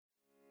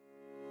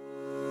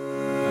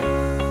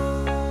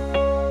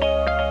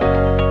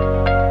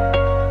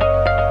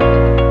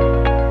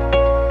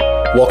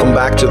Welcome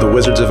back to the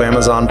Wizards of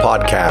Amazon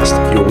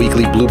podcast, your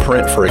weekly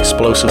blueprint for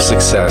explosive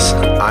success.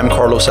 I'm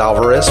Carlos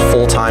Alvarez,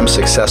 full-time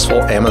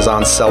successful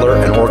Amazon seller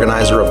and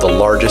organizer of the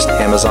largest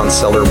Amazon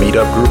seller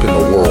meetup group in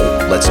the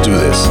world. Let's do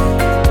this.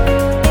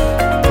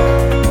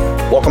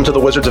 Welcome to the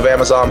Wizards of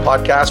Amazon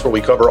podcast, where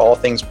we cover all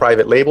things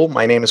private label.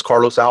 My name is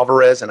Carlos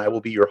Alvarez, and I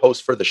will be your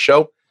host for the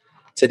show.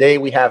 Today,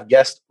 we have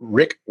guest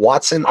Rick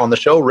Watson on the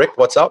show. Rick,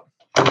 what's up?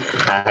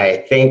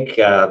 I think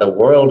the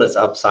world is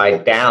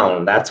upside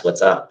down. That's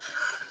what's up.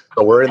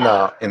 So we're in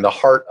the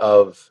heart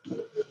of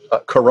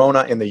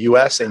Corona in the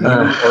U.S. or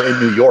in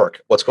New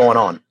York. What's going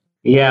on?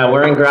 Yeah,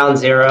 we're in ground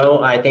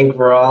zero. I think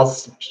we're all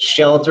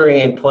sheltering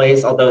in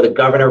place, although the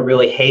governor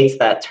really hates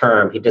that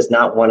term. He does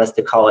not want us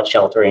to call it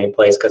sheltering in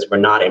place because we're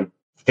not in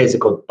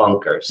physical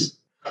bunkers.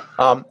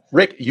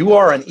 Rick, you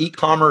are an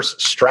e-commerce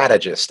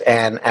strategist.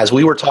 And as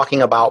we were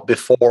talking about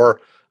before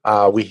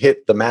we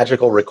hit the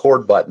magical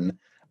record button,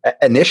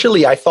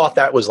 initially, I thought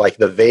that was like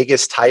the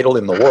vaguest title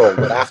in the world,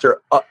 but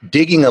after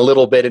digging a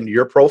little bit into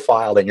your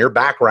profile and your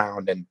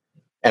background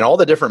and all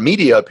the different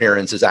media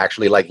appearances,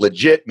 actually like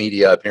legit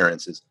media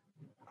appearances,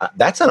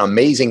 that's an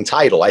amazing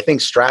title. I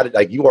think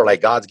like you are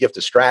like God's gift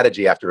to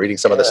strategy after reading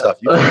some of the stuff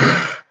you do.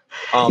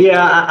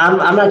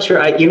 I'm not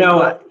sure.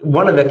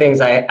 One of the things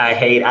I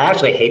hate, I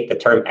actually hate the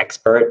term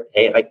expert.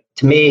 Like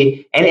to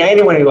me,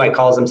 anyone who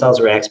calls themselves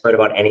an expert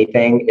about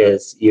anything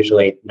is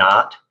usually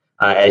not.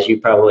 As you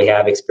probably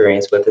have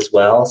experience with as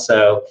well.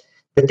 So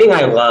the thing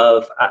I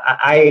love,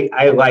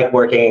 I like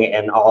working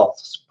in all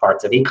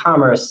parts of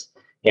e-commerce,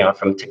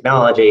 from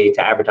technology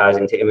to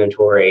advertising to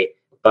inventory.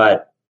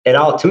 But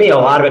to me, a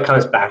lot of it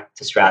comes back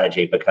to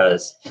strategy,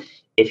 because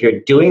if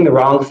you're doing the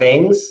wrong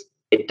things,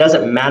 it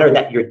doesn't matter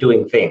that you're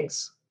doing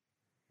things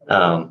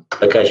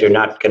because you're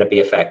not going to be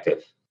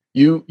effective.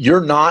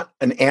 You're not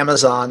an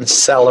Amazon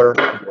seller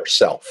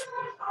yourself.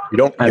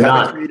 You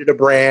haven't created a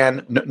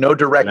brand, no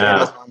direct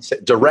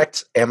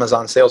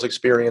Amazon sales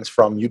experience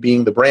from you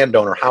being the brand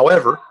owner.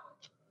 However,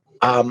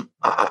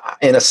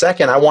 in a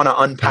second, I want to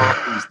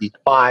unpack these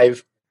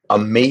 5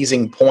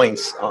 amazing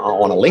points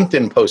on a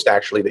LinkedIn post,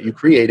 actually, that you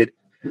created,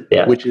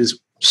 which is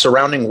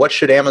surrounding what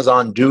should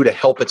Amazon do to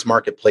help its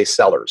marketplace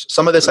sellers.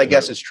 Some of this, I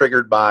guess, is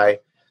triggered by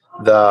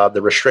the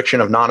restriction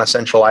of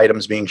non-essential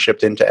items being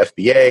shipped into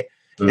FBA.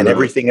 And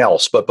everything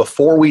else. But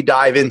before we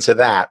dive into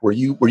that, were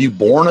you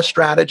born a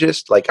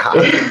strategist? Like how?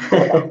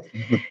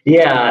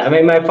 Yeah, I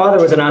mean, my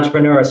father was an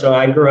entrepreneur, so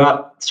I grew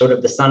up sort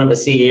of the son of a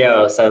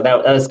CEO. So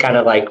that was kind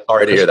of like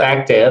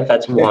perspective.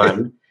 That's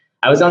one.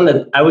 I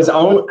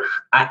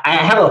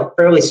have a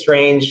fairly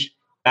strange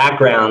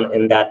background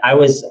in that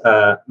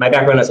my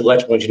background is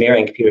electrical engineering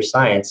and computer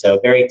science, so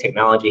very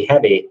technology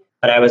heavy.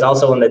 But I was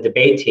also on the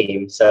debate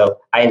team, so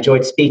I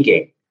enjoyed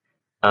speaking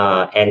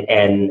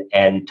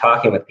and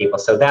talking with people.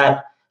 So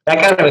that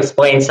kind of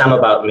explains some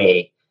about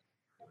me.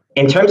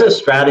 In terms of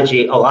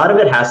strategy, a lot of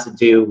it has to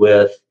do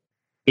with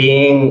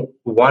being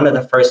one of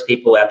the first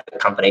people at the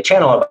company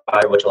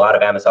ChannelAdvisor, which a lot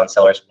of Amazon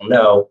sellers will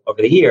know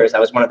over the years. I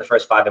was one of the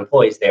first 5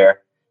 employees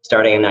there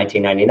starting in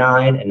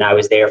 1999, and I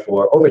was there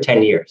for over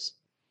 10 years.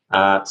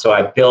 So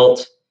I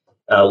built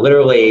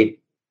literally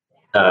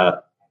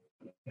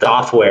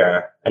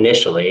software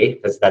initially,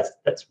 because that's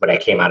what I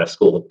came out of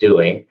school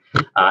doing.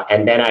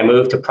 And then I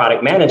moved to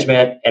product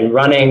management and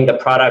running the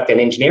product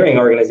and engineering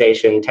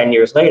organization 10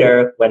 years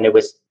later when it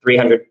was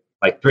 300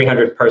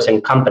 person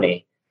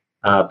company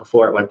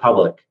before it went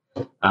public.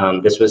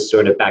 This was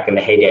sort of back in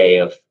the heyday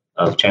of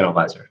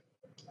ChannelAdvisor.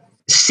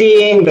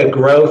 Seeing the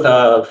growth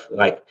of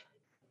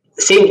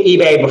seeing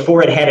eBay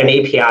before it had an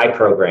API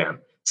program,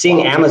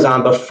 seeing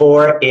Amazon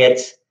before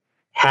it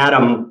had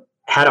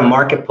a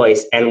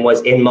marketplace and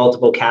was in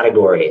multiple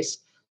categories,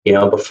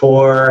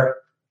 before.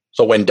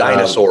 So when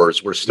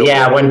dinosaurs were still.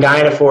 Yeah, when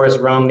dinosaurs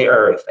roamed the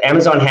earth.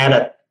 Amazon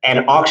had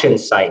an auction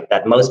site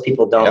that most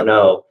people don't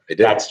know.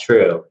 That's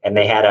true. And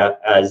they had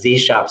a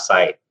Z-Shop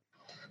site,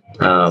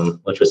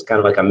 which was kind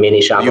of like a mini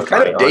Shopify. You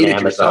kind of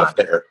dated yourself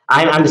there.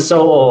 I'm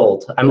so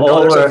old. I'm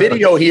older. There's a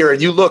video here and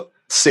you look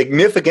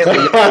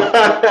significantly.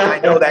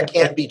 I know that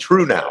can't be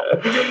true now.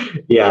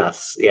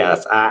 Yes.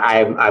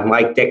 I'm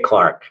like Dick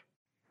Clark.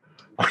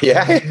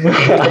 Yeah,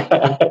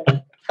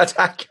 that's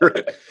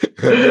accurate.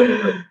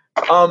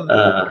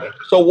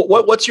 So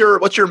what's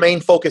your main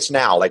focus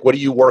now? Like, what do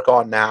you work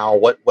on now?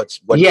 What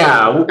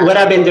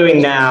I've been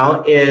doing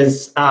now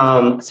is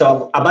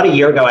so about a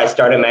year ago I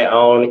started my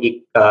own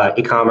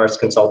e-commerce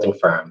consulting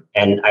firm,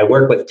 and I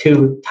work with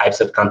 2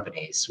 types of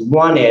companies.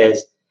 One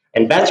is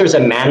investors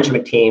and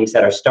management teams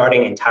that are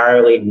starting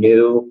entirely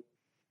new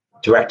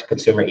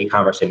direct-to-consumer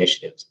e-commerce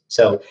initiatives.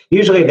 So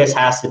usually this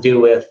has to do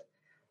with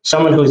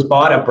someone who's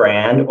bought a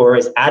brand or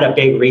is at a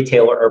big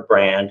retailer or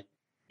brand,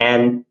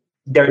 and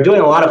they're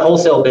doing a lot of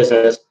wholesale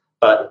business,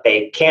 but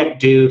they can't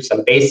do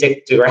some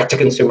basic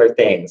direct-to-consumer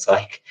things.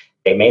 Like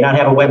they may not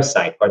have a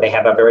website, or they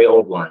have a very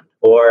old one,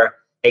 or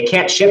they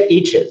can't ship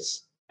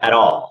eaches at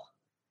all.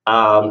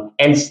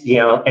 And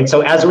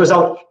so as a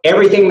result,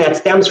 everything that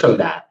stems from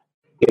that,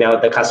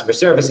 the customer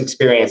service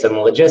experience and the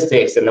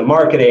logistics and the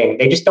marketing,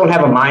 they just don't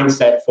have a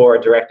mindset for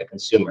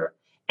direct-to-consumer.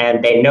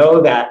 And they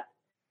know that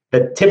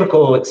the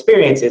typical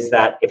experience is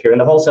that if you're in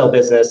the wholesale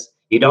business,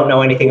 you don't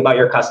know anything about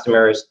your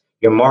customers,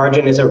 your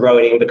margin is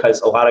eroding because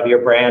a lot of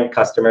your brand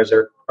customers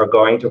are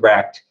going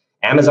direct.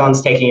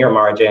 Amazon's taking your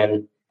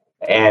margin,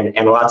 and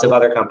lots of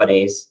other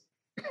companies.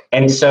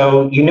 And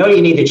so you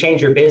need to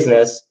change your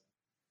business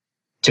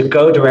to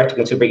go direct to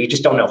consumer, you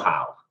just don't know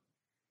how.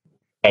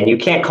 And you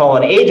can't call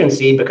an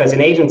agency because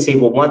an agency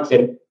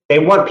they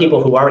want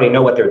people who already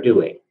know what they're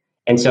doing.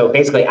 And so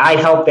basically I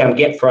help them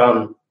get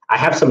from, I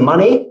have some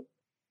money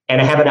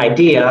and I have an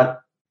idea,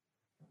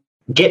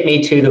 get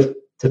me to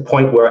the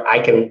point where I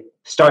can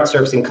start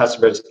servicing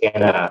customers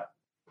in a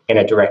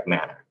direct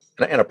manner.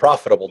 In a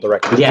profitable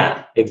direct manner.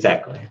 Yeah,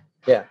 exactly.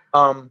 Yeah.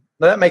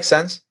 That makes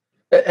sense.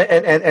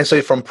 And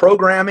so from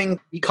programming,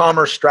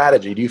 e-commerce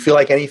strategy, do you feel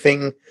like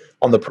anything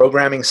on the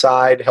programming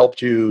side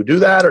helped you do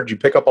that? Or did you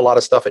pick up a lot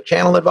of stuff at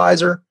Channel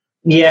Advisor?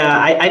 Yeah,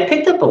 I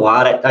picked up a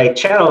lot at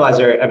Channel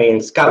Advisor. I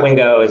mean, Scott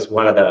Wingo is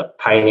one of the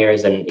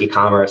pioneers in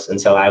e-commerce.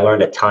 And so I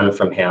learned a ton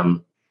from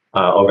him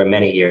over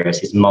many years.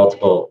 He's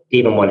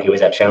even when he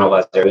was at Channel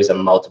Advisor, he was a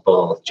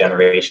multiple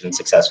generation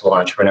successful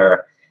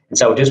entrepreneur. And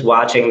so just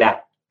watching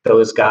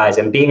those guys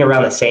and being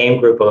around the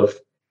same group of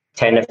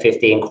 10 to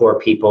 15 core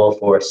people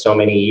for so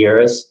many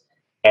years.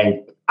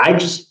 And I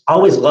just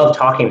always loved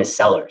talking to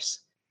sellers.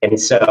 And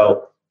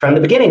so from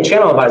the beginning,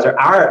 Channel Advisor,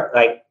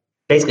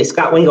 basically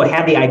Scott Wingo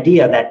had the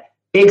idea that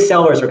big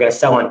sellers were going to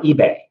sell on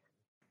eBay.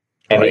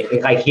 And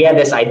he had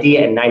this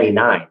idea in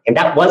 99, and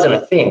that wasn't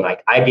a thing.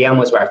 Like IBM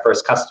was our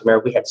first customer.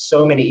 We had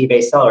so many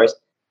eBay sellers,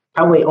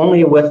 probably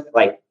only with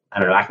I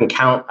can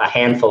count a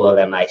handful of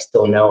them I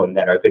still know and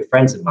that are good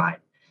friends of mine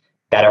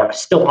that are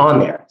still on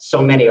there.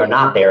 So many are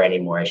not there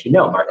anymore. As you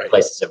know,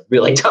 marketplace is a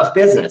really tough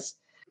business.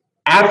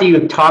 After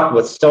you've talked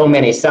with so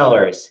many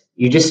sellers,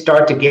 you just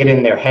start to get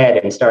in their head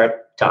and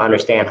start to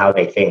understand how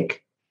they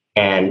think,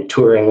 and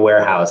touring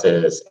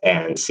warehouses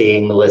and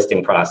seeing the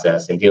listing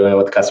process and dealing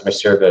with customer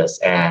service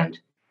and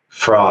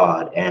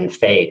fraud and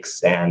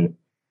fakes and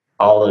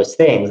all those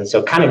things. And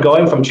so kind of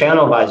going from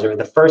Channel Advisor,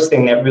 the first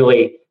thing that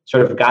really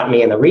sort of got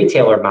me in the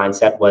retailer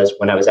mindset was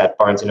when I was at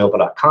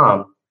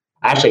barnesandnoble.com.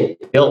 I actually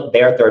built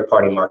their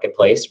third-party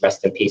marketplace,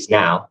 rest in peace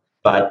now,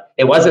 but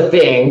it was a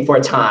thing for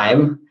a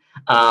time.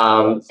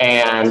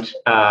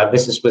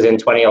 This was in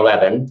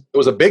 2011. It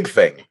was a big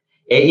thing.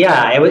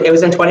 It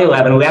was in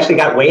 2011. We actually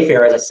got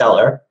Wayfair as a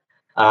seller.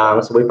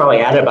 So we probably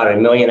added about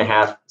 1.5 million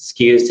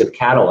SKUs to the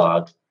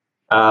catalog.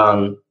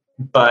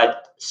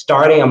 But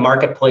starting a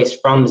marketplace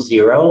from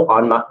zero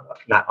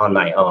not on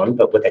my own,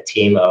 but with a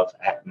team of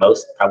at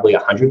most probably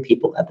 100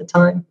 people at the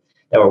time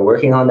that were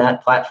working on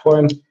that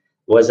platform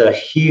was a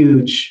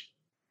huge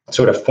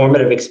sort of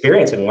formative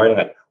experience in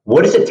learning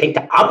what does it take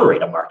to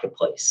operate a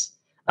marketplace,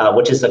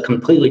 which is a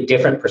completely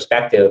different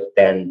perspective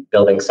than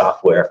building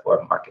software for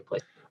a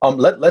marketplace.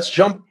 Let's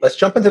jump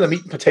into the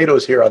meat and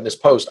potatoes here on this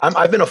post.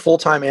 I've been a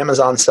full-time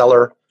Amazon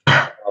seller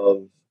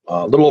of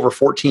a little over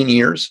 14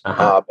 years.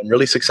 Been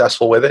really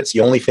successful with it. It's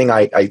the only thing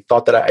I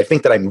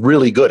think that I'm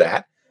really good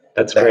at.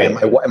 That's great.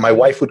 And my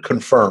wife would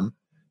confirm.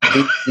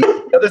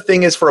 The other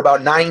thing is, for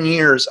about 9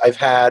 years, I've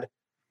had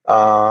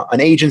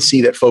an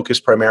agency that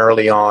focused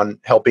primarily on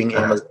helping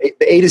Amazon,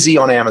 the A to Z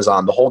on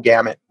Amazon, the whole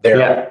gamut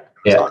there.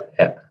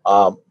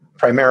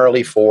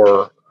 Primarily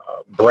for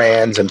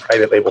brands and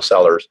private label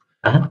sellers.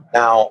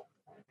 Now,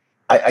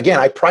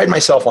 I pride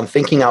myself on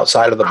thinking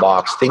outside of the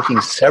box,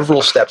 thinking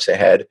several steps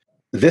ahead.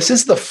 This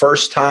is the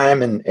first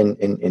time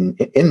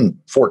in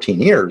 14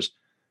 years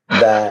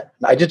that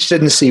I just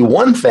didn't see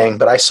one thing,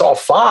 but I saw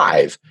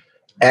 5,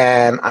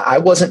 and I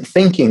wasn't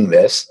thinking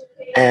this.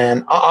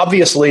 And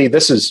obviously,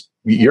 this is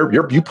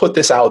you put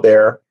this out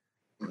there.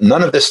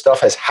 None of this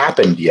stuff has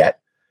happened yet,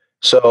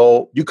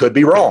 so you could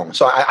be wrong.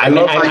 So I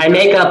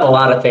make up a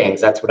lot of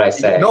things. That's what I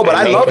say. No, but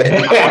I love it.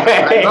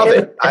 I love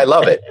it. I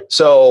love it.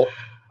 So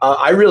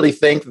I really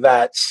think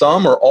that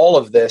some or all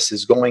of this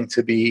is going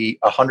to be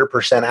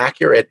 100%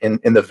 accurate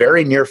in the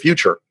very near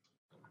future.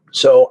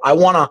 So I'm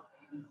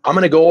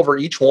going to go over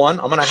each one.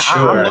 I'm looking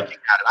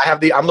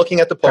at it. I'm looking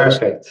at the post.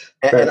 Perfect.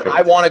 And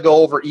I want to go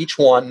over each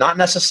one, not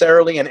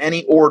necessarily in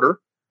any order,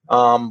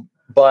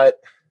 but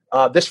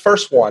this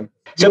first one.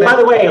 So by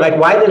the way,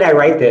 why did I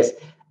write this?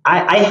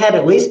 I had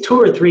at least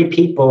 2 or 3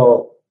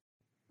 people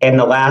in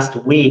the last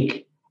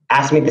week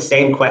ask me the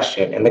same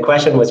question. And the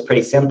question was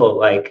pretty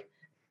simple.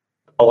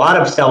 A lot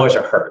of sellers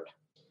are hurt.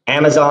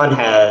 Amazon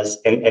has,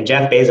 and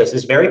Jeff Bezos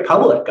is very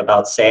public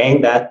about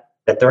saying that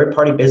the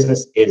third-party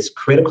business is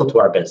critical to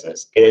our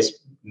business. It is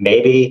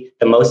maybe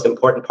the most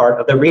important part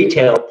of the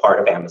retail part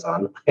of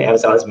Amazon.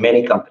 Amazon has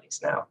many companies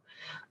now.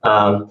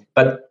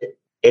 But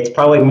it's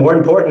probably more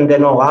important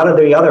than a lot of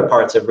the other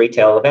parts of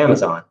retail of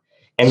Amazon.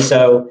 And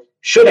so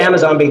should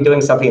Amazon be doing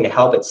something to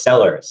help its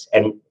sellers?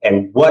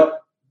 And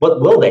what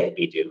will they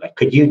be doing?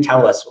 Could you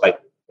tell us,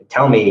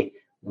 tell me,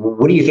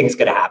 what do you think is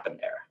going to happen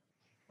there?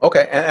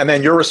 Okay. And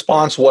then your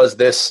response was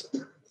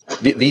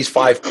these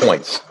 5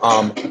 points.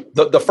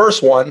 The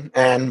first one,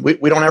 and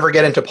we don't ever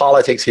get into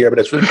politics here, but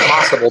it's really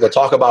possible to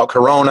talk about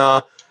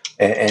Corona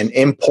and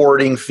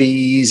importing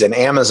fees and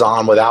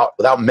Amazon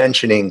without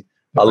mentioning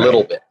a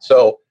little bit.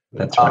 So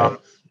that's right.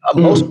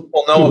 Most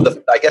people know of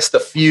the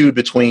feud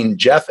between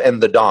Jeff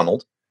and the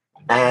Donald,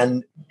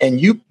 and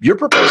you're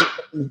proposing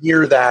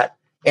here that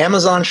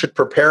Amazon should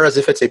prepare as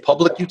if it's a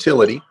public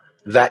utility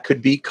that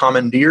could be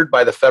commandeered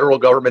by the federal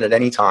government at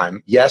any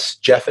time. Yes,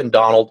 Jeff and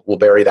Donald will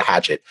bury the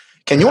hatchet.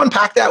 Can you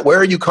unpack that? Where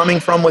are you coming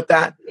from with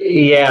that?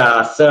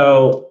 Yeah,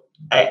 so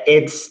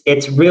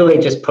it's really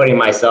just putting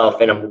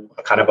myself in a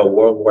kind of a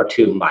World War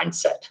II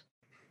mindset,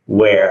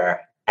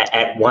 where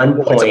at one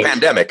point it's a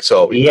pandemic.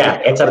 So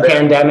yeah, it's a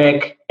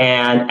pandemic,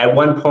 and at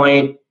one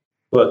point,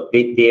 look,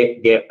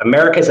 the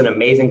America is an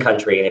amazing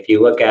country, and if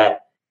you look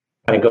at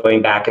kind of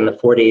going back in the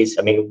 40s,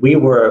 I mean, we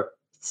were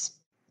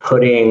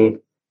putting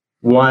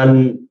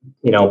one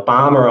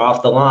bomber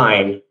off the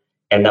line,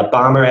 and the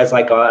bomber has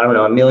like I don't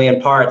know 1 million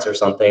parts or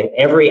something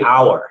every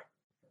hour,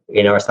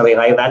 or something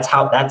like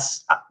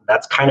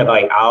that's kind of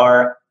like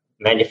our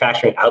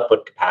manufacturing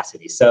output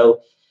capacity.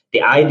 So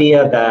the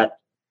idea that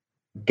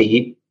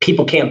the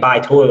people can't buy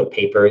toilet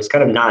paper is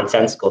kind of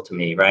nonsensical to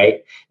me,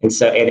 right? And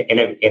so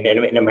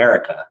in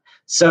America,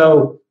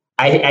 so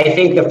I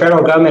think the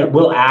federal government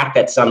will act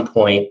at some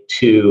point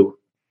to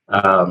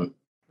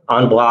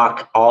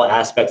unblock all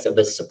aspects of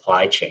the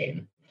supply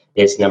chain.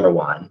 Is number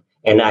one,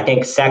 and I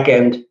think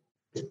second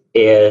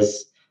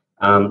is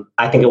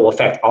I think it will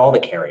affect all the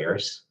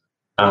carriers.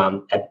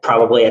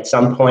 Probably at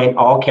some point,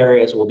 all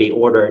carriers will be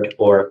ordered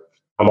or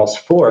almost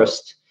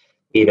forced,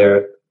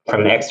 either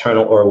from the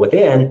external or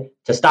within,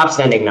 to stop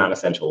sending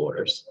non-essential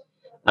orders.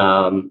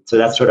 So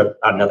that's sort of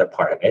another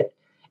part of it.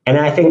 And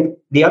I think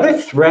the other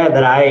thread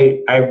that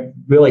I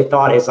really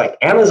thought is like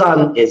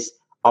Amazon is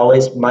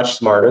always much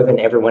smarter than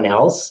everyone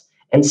else.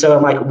 And so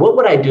I'm like, what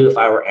would I do if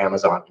I were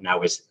Amazon and I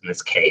was in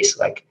this case?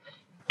 Like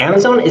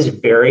Amazon is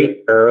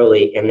very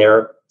early in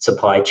their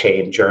supply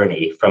chain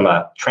journey from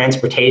a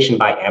transportation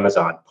by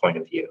Amazon point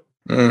of view.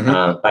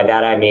 Mm-hmm. By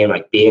that, I mean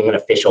like being an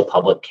official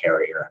public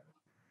carrier,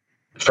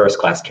 first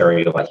class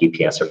carrier like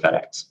UPS or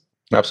FedEx.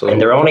 Absolutely.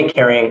 And they're only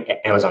carrying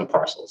Amazon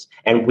parcels.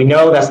 And we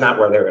know that's not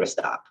where they're going to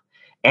stop.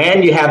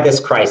 And you have this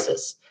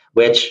crisis,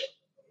 which,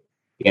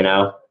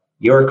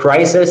 your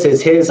crisis is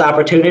his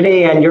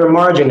opportunity and your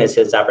margin is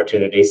his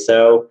opportunity.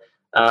 So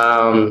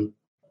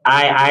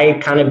I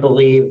kind of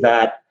believe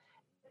that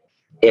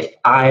if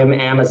I'm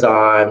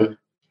Amazon,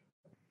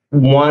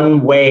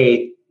 one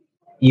way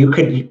you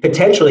could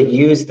potentially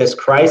use this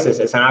crisis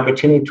as an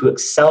opportunity to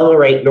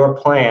accelerate your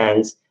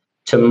plans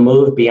to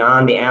move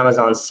beyond the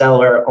Amazon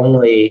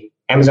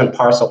Amazon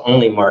parcel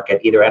only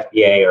market, either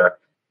FBA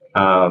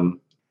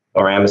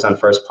or Amazon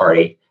first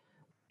party,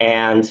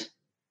 and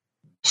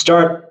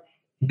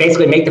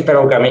basically make the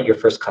federal government your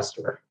first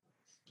customer.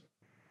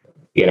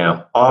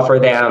 Offer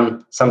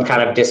them some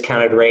kind of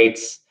discounted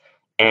rates,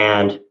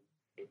 and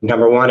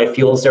number one, it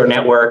fuels their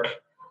network.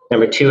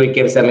 Number two, it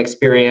gives them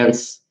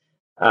experience.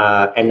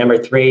 And number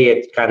three,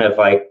 it kind of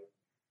like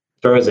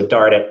throws a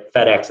dart at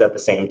FedEx at the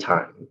same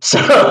time.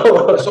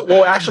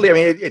 Well, actually, I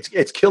mean,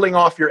 it's killing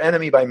off your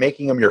enemy by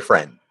making them your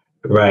friend.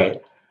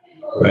 Right.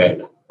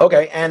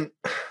 Okay, and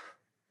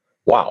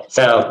wow.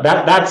 So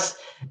that's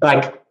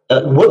like,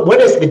 what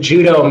is the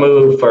judo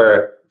move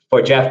for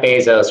Jeff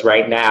Bezos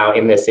right now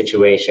in this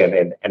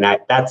situation? And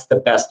that's the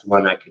best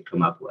one I could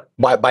come up with.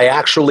 By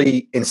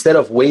actually, instead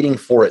of waiting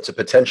for it to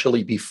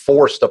potentially be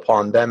forced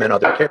upon them and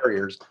other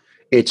carriers,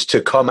 it's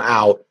to come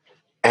out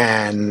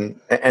and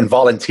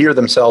volunteer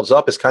themselves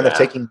up as kind of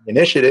taking the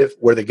initiative,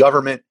 where the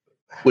government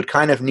would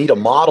kind of need a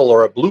model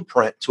or a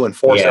blueprint to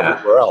enforce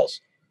everywhere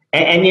else.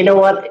 And you know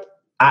what?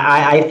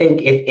 I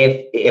think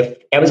if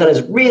Amazon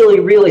is really,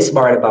 really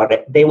smart about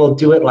it, they will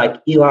do it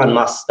like Elon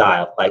Musk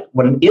style. Like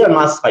when Elon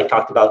Musk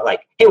talked about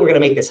like, hey, we're going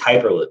to make this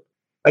Hyperloop.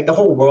 Like the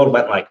whole world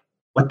went like,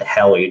 what the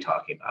hell are you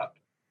talking about?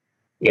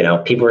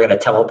 People are going to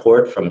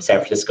teleport from San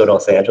Francisco to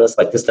Los Angeles.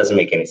 Like this doesn't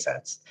make any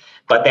sense.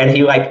 But then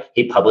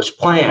he published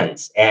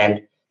plans,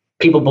 and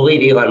people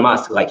believe Elon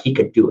Musk, like he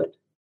could do it.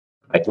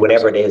 Like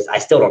whatever it is, I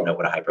still don't know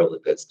what a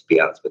Hyperloop is, to be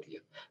honest with you.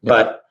 Yeah.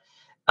 But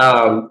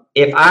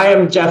if I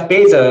am Jeff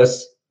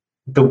Bezos,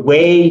 the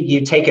way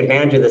you take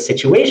advantage of the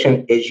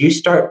situation is you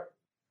start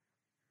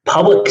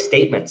public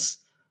statements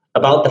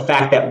about the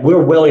fact that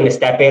we're willing to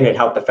step in and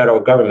help the federal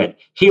government.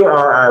 Here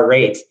are our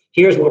rates.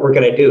 Here's what we're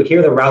going to do. Here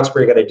are the routes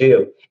we're going to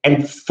do.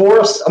 And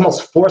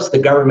almost force the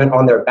government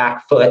on their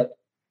back foot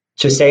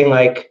to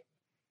saying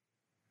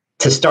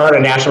to start a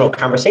national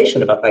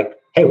conversation about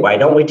hey, why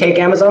don't we take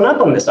Amazon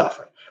up on this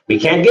offer? We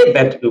can't get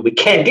ventilators. We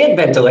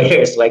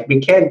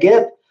can't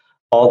get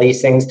all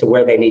these things to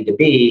where they need to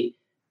be.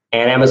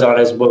 And Amazon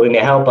is willing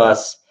to help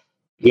us.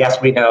 Yes,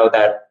 we know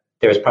that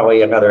there's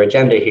probably another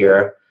agenda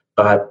here,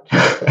 but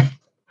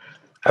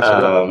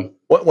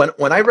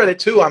when I read it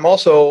too, I'm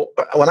also,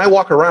 when I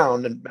walk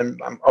around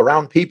and I'm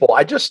around people,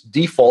 I just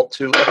default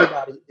to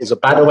everybody is a.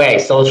 By the way,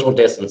 social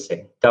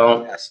distancing.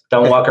 Don't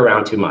walk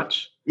around too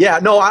much. Yeah,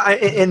 no.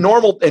 In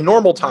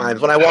normal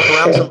times, when I walk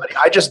around somebody,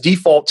 I just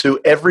default to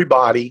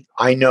everybody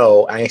I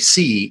know, I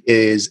see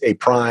is a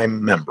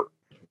Prime member.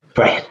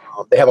 Right.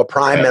 They have a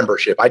Prime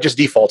membership. I just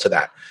default to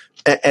that.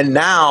 And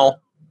now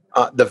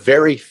the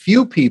very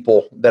few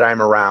people that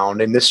I'm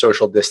around in this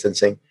social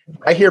distancing,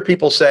 I hear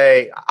people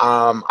say,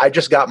 I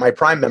just got my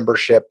Prime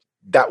membership.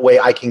 That way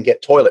I can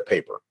get toilet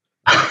paper.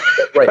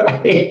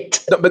 Right.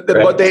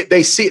 But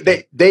they see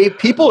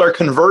people are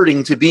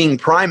converting to being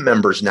Prime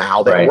members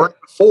now that weren't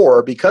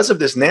before because of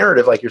this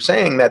narrative, like you're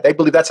saying, that they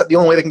believe that's the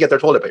only way they can get their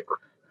toilet paper,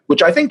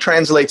 which I think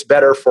translates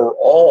better for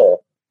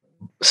all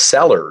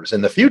sellers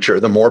in the future,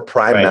 the more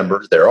Prime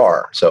members there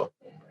are. So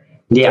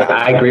yeah,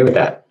 I agree with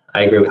that.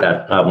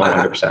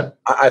 100%.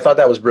 I thought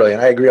that was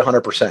brilliant. I agree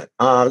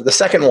 100%. The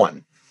second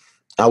one,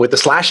 with the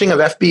slashing of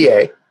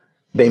FBA,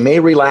 they may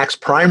relax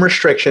Prime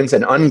restrictions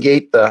and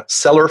ungate the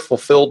seller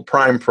fulfilled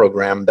Prime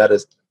program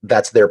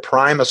that's their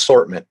Prime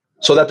assortment,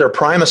 so that their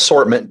Prime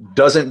assortment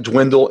doesn't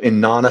dwindle in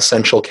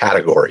non-essential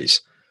categories.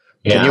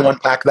 Can you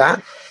unpack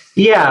that?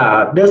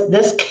 Yeah,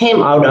 this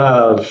came out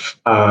of,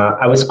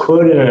 I was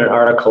quoted in an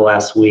article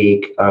last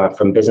week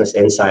from Business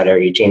Insider,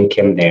 Eugene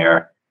Kim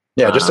there.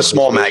 Yeah, just a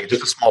small mag,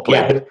 just a small play.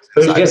 Yeah,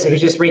 who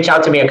just reached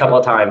out to me a couple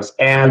of times.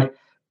 And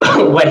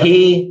what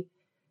he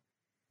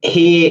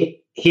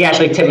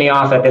actually tipped me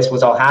off that this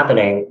was all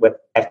happening with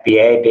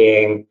FBA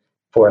being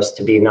forced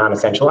to be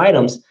non-essential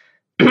items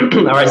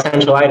or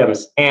essential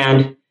items,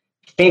 and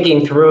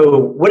thinking through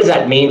what does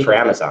that mean for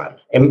Amazon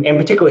and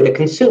particularly the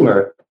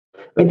consumer.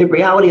 I mean, the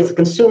reality is the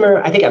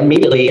consumer, I think,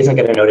 immediately isn't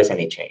going to notice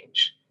any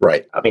change.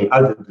 Right. I mean,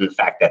 other than the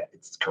fact that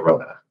it's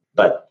Corona.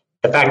 But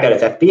the fact that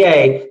it's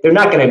FBA, they're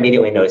not going to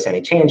immediately notice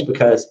any change,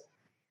 because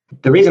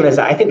the reason is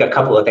I think a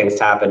couple of things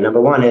happen. Number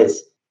one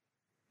is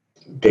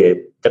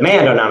the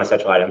demand on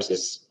non-essential items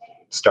is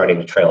starting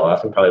to trail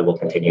off and probably will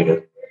continue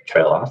to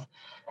trail off.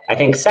 I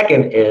think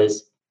second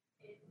is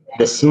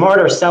the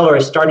smarter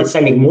sellers started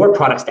sending more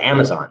products to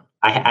Amazon.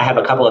 I have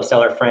a couple of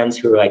seller friends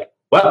who are like,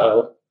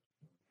 whoa,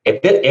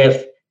 if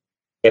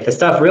the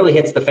stuff really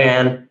hits the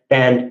fan,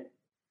 then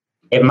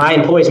if my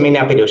employees may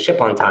not be able to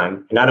ship on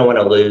time, and I don't want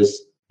to lose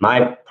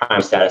my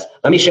Prime status,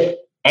 let me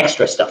ship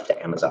extra stuff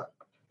to Amazon.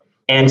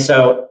 And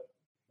so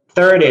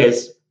third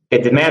is the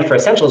demand for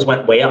essentials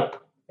went way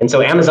up. And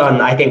so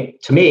Amazon, I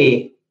think, to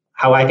me,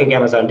 how I think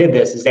Amazon did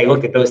this is they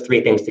looked at those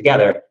three things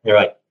together. And they're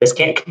like, this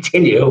can't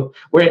continue.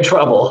 We're in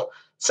trouble.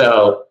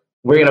 So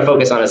we're going to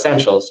focus on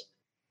essentials.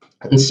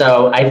 And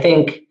so I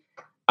think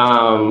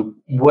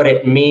what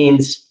it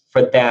means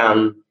for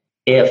them,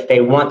 if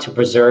they want to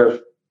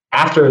preserve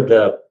after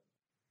the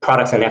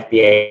products in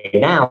FBA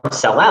now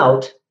sell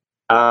out,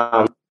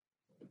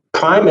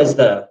 Prime is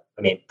the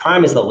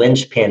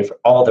linchpin for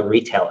all the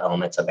retail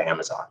elements of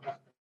Amazon,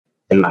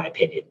 in my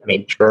opinion. I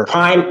mean, sure.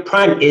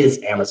 Prime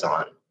is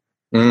Amazon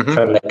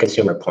from the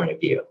consumer point of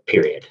view,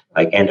 period.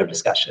 Like, end of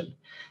discussion.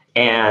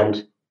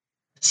 And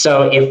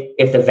so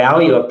if the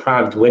value of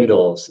Prime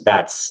dwindles,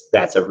 that's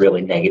a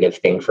really negative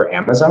thing for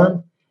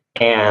Amazon.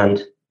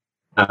 And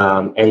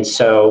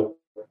so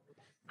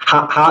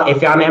how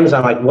if I'm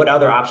Amazon, like, what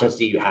other options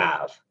do you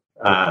have?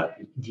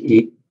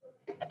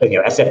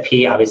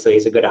 SFP obviously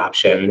is a good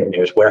option, and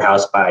there's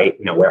Warehouse by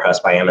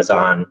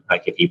Amazon.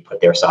 Like, if you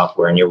put their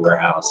software in your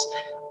warehouse,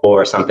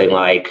 or something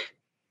like,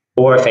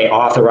 or if they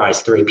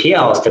authorize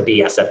 3PLs to be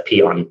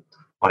SFP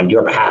on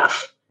your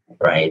behalf,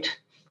 right?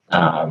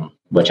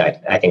 Which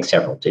I think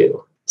several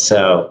do.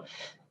 So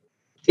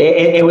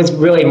it was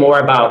really more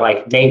about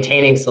like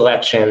maintaining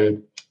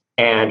selection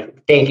and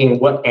thinking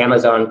what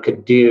Amazon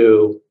could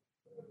do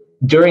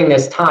during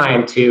this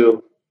time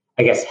to,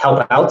 I guess,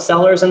 help out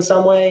sellers in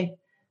some way,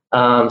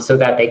 so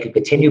that they could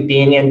continue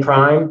being in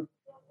Prime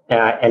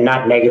and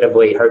not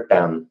negatively hurt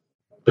them.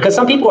 Because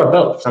some people are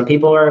both. Many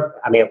people are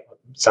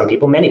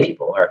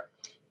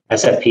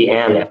SFP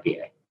and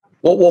FBA.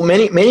 Well,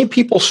 many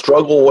people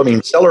struggle. I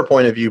mean, seller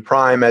point of view,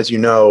 Prime, as you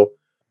know,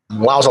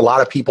 allows a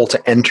lot of people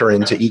to enter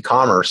into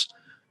e-commerce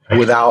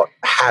without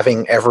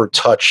having ever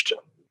touched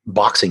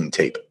boxing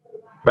tape.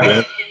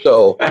 Right.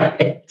 So,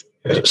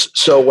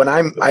 so when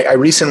I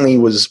recently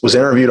was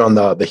interviewed on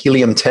the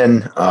Helium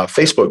 10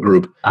 Facebook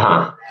group,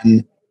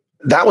 and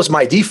that was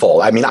my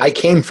default. I mean, I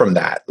came from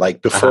that.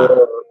 Like,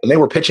 before, when they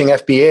were pitching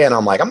FBA, and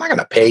I'm like, I'm not going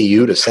to pay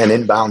you to send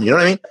inbound. You know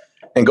what I mean?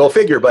 And go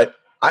figure. But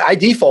I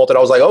defaulted. I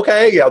was like,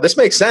 okay, this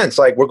makes sense.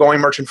 Like, we're going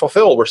merchant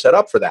fulfilled. We're set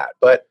up for that.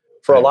 But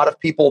for a lot of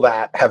people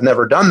that have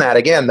never done that,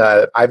 again,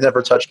 I've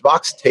never touched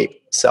box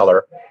tape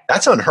seller,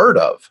 that's unheard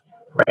of,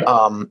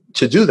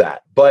 to do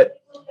that. But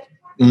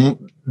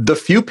the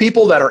few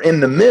people that are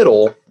in the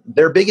middle,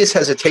 their biggest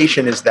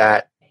hesitation is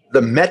that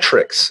the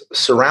metrics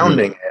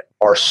surrounding it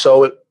are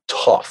so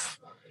tough.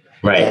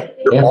 Right.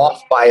 You're off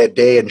by a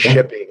day in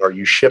shipping, or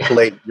you ship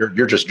late,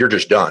 you're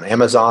just done.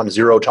 Amazon,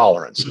 zero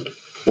tolerance.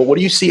 Well, what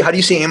do you see? How do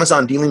you see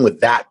Amazon dealing with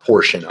that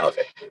portion of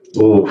it?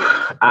 Ooh,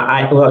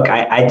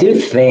 I do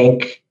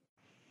think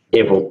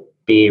it will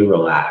be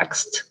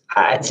relaxed.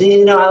 I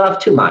have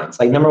two minds.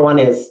 Like, number one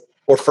is,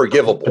 or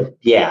forgivable.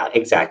 Yeah,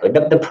 exactly.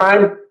 The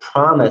Prime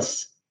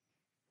promise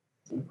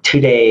 2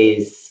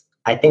 days.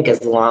 I think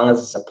as long as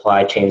the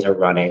supply chains are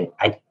running,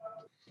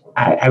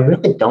 I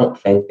really don't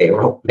think they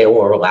will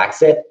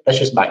relax it. That's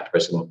just my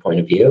personal point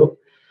of view.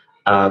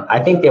 I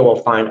think they will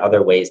find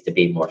other ways to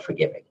be more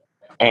forgiving.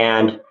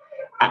 And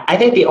I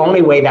think the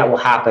only way that will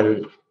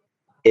happen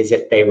is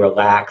if they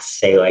relax,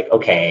 say like,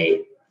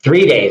 okay,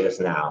 3 days is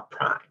now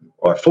prime,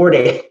 or 4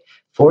 days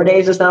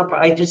is now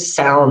prime. It just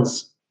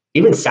sounds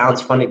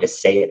funny to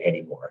say it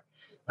anymore.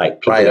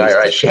 Like people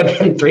used to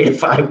ship in 3 to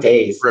 5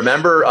 days.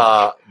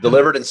 Remember,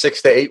 delivered in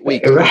 6 to 8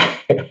 weeks. Right.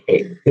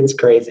 It's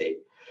crazy.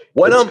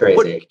 What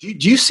do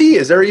you see?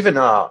 Is there even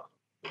a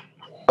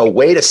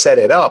way to set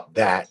it up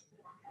that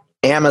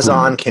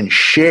Amazon can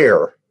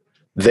share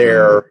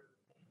their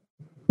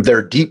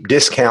deep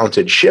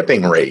discounted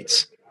shipping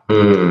rates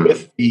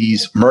with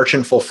these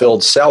merchant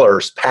fulfilled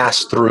sellers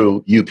pass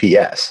through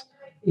UPS?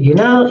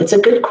 It's a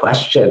good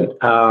question.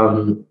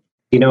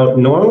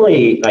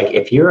 Normally, like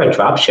if you're a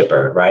drop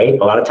shipper, right,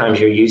 a lot of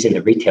times you're using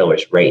the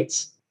retailer's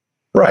rates,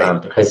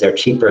 right, because they're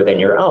cheaper than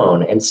your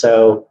own. And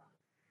so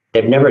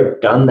they've never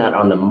done that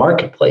on the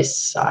marketplace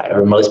side,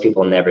 or most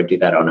people never do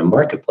that on a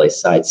marketplace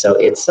side. So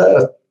it's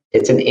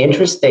an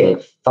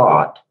interesting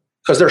thought.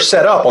 Because they're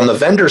set up on the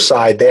vendor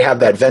side, they have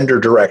that vendor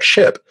direct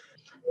ship.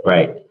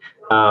 Right.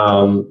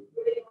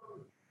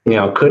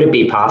 Could it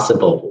be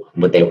possible?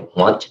 Would they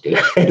want to do?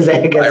 Is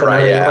that, I guess,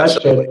 another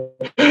question.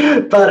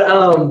 Absolutely. But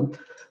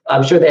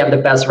I'm sure they have the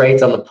best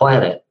rates on the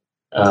planet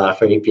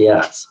for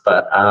UPS.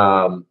 But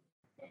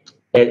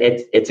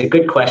it's a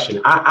good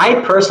question.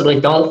 I personally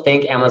don't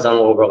think Amazon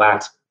will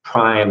relax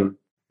Prime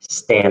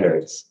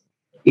standards.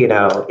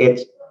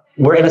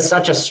 We're in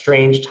such a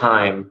strange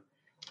time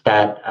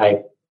that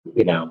I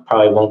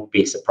probably won't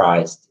be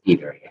surprised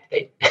either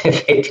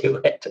if they do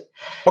it.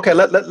 Okay,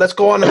 let's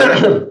go on to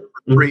the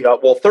three.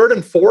 Well, third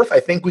and fourth, I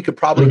think we could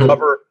probably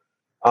cover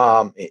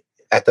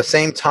at the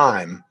same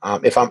time.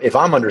 If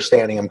I'm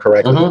understanding them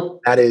correctly,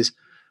 that is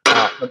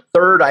the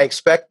third. I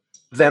expect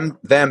them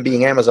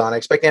being Amazon. I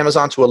expect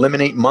Amazon to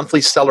eliminate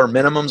monthly seller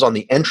minimums on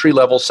the entry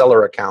level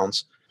seller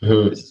accounts.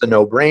 This is a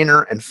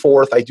no-brainer. And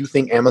fourth, I do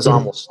think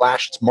Amazon will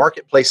slash its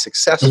marketplace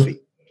success fee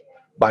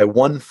by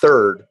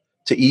 1/3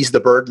 to ease the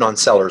burden on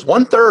sellers.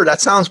 1/3,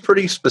 that sounds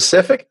pretty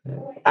specific.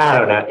 I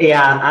don't know.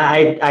 Yeah,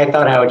 I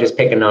thought I would just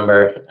pick a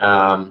number.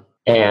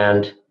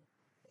 And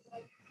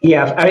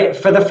yeah,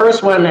 for the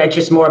first one, it's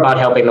just more about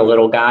helping the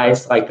little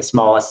guys, like the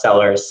smallest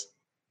sellers.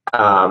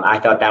 I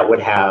thought that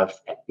would have,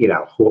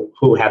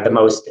 who have the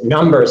most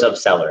numbers of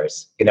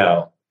sellers,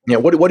 Yeah,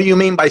 what do you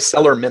mean by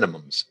seller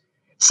minimums?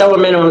 Seller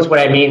minimums, what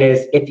I mean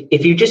is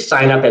if you just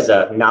sign up as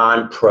a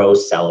non-pro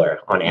seller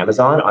on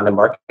Amazon, on the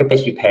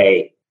marketplace, you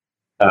pay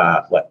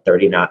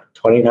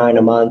 $29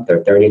 a month or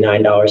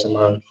 $39 a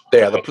month.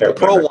 Yeah, the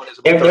pro one is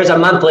there's a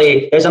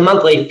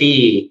monthly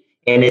fee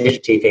in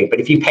addition to thing. But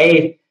if you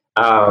pay,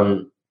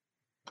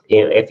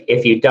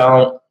 if you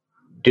don't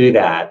do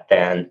that,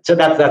 then so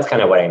that's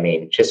kind of what I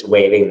mean. Just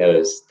waiving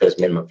those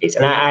minimum fees,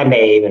 and I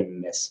may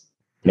even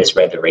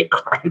misread the rate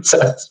card. So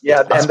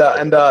yeah,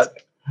 and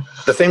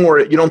the thing where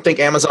you don't think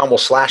Amazon will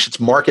slash its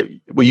market,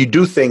 well, you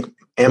do think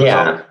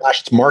Amazon will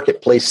slash its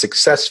marketplace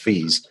success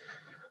fees.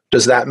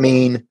 Does that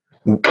mean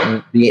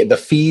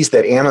the fees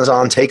that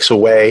Amazon takes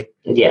away?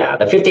 Yeah,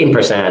 the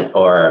 15%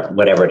 or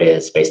whatever it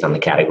is based on the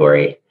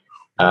category.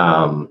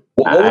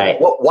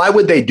 Why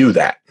would they do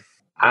that?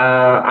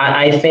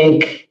 I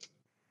think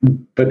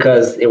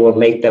because it will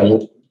make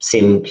them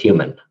seem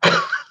human.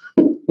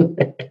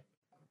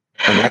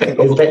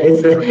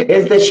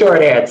 is the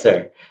short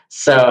answer.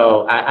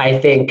 So I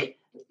think,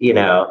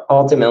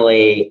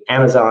 ultimately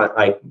Amazon,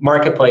 like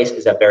marketplace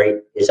is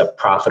a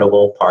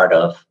profitable part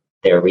of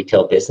their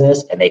retail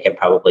business, and they can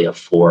probably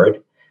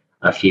afford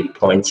a few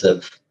points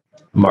of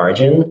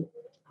margin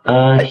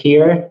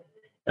here.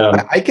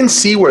 I can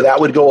see where that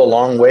would go a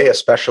long way,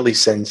 especially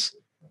since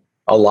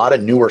a lot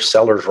of newer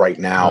sellers right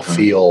now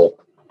feel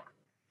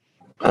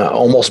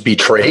almost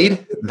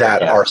betrayed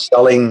that are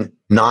selling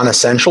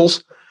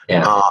non-essentials,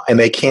 and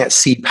they can't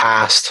see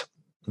past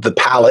the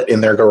pallet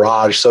in their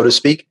garage, so to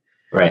speak.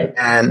 Right.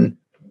 And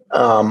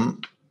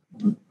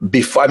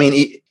before,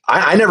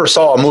 I never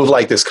saw a move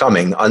like this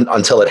coming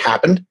until it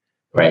happened.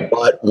 Right.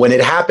 But when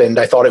it happened,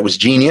 I thought it was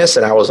genius,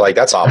 and I was like,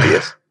 that's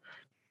obvious.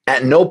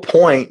 At no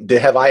point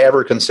have I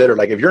ever considered,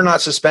 like, if you're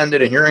not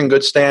suspended and you're in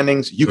good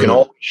standings, you can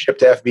always ship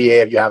to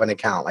FBA if you have an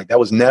account. Like, that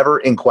was never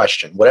in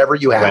question, whatever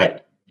you had.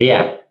 Right.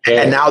 Yeah.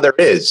 And now there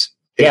is.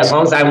 As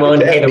long as I'm willing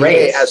to pay the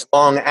rates. As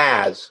long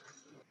as.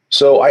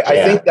 So I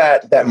think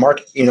that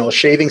market,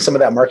 shaving some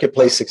of that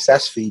marketplace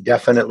success fee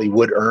definitely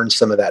would earn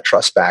some of that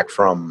trust back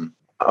from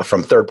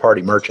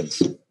third-party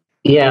merchants.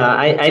 Yeah,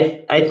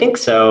 I think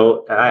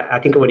so. I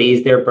think it would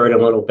ease their burden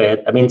a little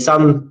bit.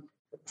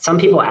 Some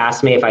people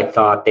asked me if I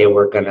thought they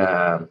were going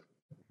to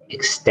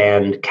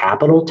extend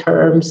capital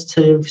terms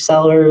to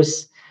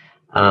sellers,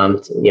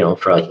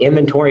 for like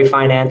inventory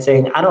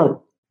financing. I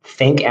don't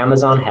think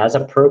Amazon has a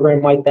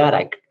program like that.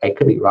 I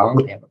could be wrong.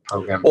 They have a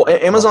program. Well,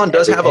 Amazon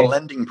does have a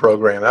lending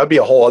program. That would be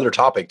a whole other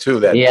topic too.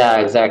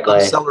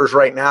 Exactly. Sellers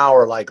right now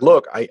are like,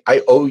 look,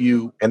 I owe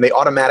you, and they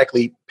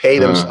automatically pay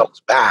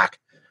themselves back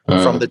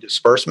from the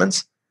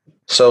disbursements.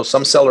 So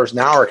some sellers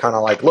now are kind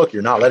of like, look,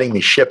 you're not letting me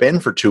ship in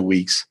for 2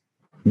 weeks,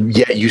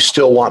 yet you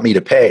still want me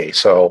to pay.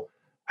 So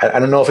I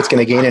don't know if it's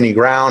going to gain any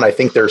ground. I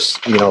think there's,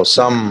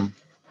 some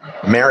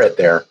merit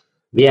there.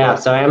 Yeah,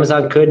 so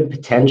Amazon could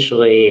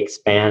potentially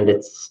expand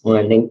its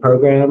lending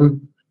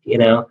program.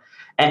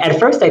 At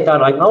first I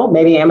thought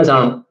maybe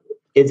Amazon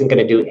isn't going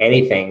to do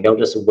anything. They'll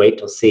just wait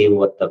to see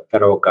what the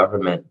federal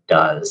government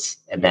does,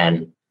 and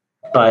then,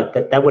 but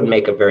that would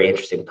make a very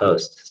interesting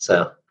post.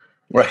 So,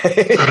 right.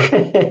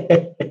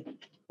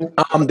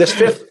 This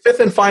fifth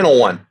and final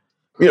one.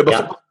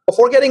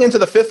 Before getting into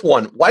the fifth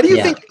one, why do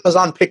you think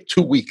Amazon picked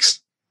 2 weeks?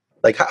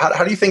 Like,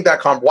 how do you think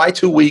that? Why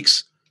 2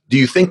 weeks? Do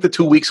you think the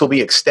 2 weeks will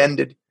be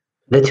extended?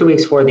 The 2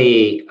 weeks for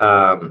the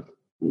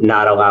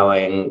not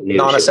allowing new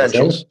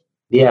non-essentials.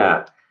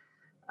 Yeah,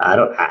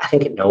 I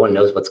think no one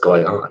knows what's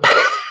going on.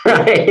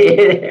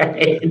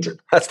 Right?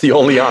 That's the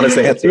only honest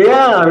answer.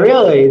 Yeah,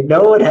 really,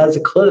 no one has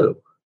a clue.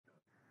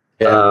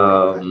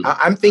 Yeah.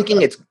 I'm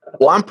thinking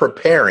I'm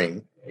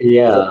preparing.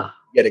 Yeah.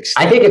 Get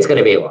extended. I think it's going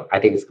to be long. I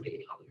think it's going to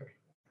be longer.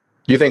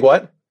 You think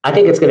what? I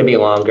think it's going to be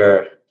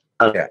longer.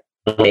 Yeah.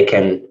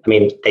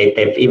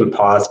 They've even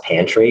paused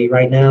pantry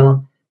right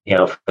now.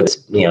 For this,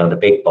 the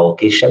big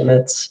bulky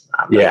shipments.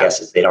 My guess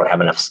is they don't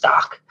have enough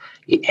stock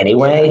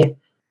anyway.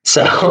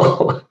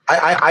 So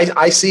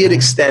I see it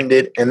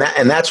extended, and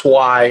that's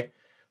why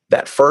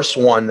that first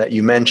one that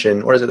you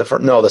mentioned, or is it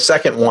the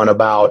second one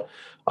about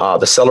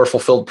the seller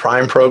fulfilled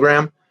Prime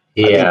program?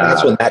 Yeah, I think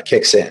that's when that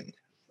kicks in.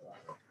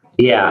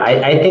 Yeah,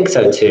 I think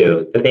so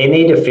too. They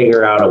need to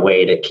figure out a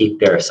way to keep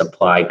their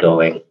supply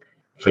going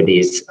for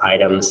these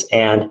items,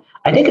 and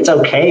I think it's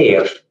okay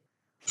if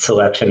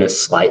selection is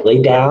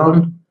slightly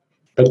down,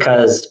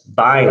 because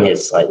buying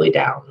is slightly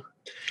down.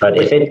 But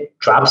if it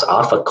drops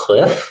off a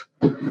cliff,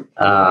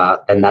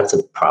 then that's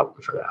a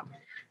problem for them.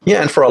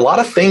 Yeah, and for a lot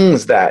of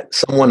things that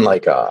someone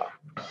like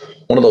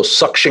one of those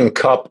suction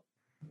cup,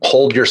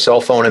 hold your cell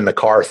phone in the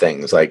car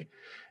things, like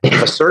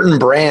if a certain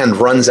brand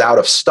runs out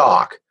of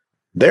stock,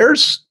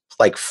 there's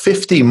like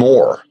 50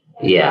 more.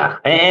 Yeah,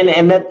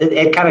 and that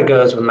it kind of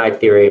goes with my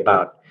theory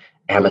about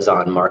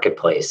Amazon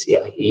Marketplace.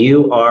 Yeah,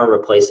 you are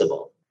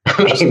replaceable.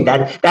 I mean,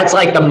 that's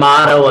like the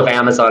motto of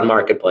Amazon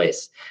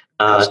Marketplace.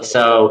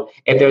 So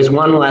if there's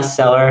one less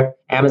seller,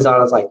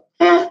 Amazon is like,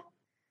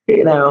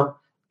 there'll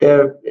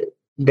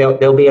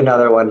be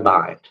another one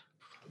behind.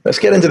 Let's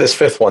get into this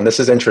fifth one. This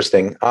is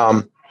interesting.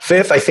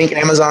 Fifth, I think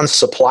Amazon's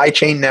supply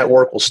chain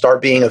network will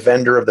start being a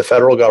vendor of the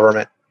federal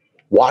government.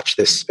 Watch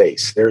this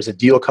space. There's a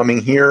deal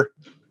coming here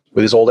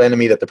with his old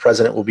enemy that the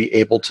president will be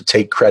able to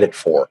take credit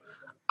for.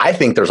 I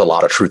think there's a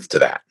lot of truth to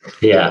that.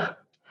 Yeah.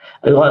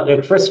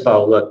 First of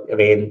all, look,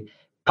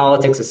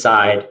 politics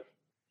aside,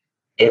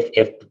 if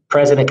the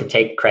president can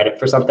take credit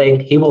for something,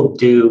 he will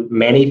do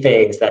many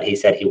things that he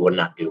said he would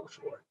not do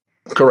before.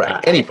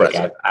 Correct. Any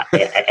president.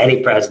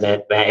 Any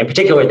president, in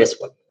particular this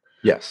one.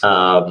 Yes.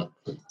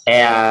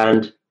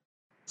 And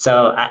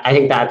so I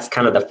think that's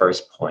kind of the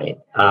first point.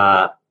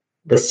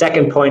 The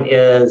second point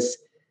is,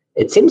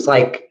 it seems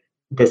like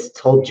this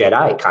whole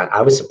Jedi,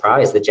 I was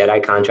surprised the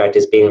Jedi contract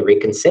is being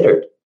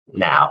reconsidered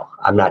now.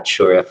 I'm not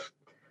sure if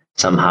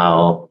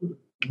somehow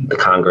the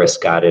Congress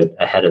got it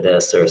ahead of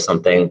this or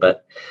something,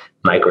 but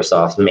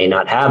Microsoft may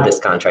not have this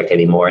contract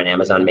anymore and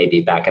Amazon may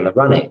be back in the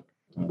running.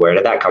 Where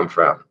did that come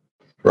from?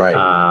 Right.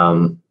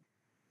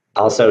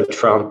 Also,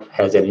 Trump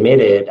has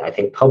admitted, I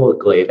think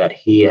publicly, that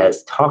he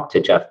has talked to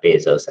Jeff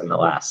Bezos in the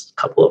last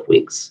couple of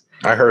weeks.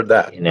 I heard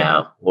that.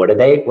 What are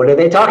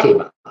they talking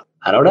about?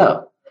 I don't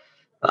know.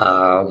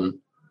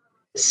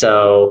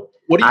 So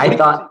what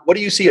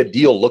do you see a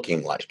deal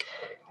looking like?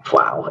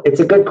 Wow, it's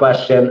a good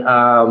question.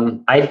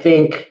 I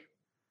think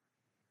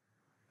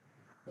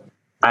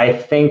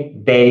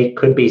they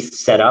could be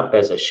set up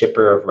as a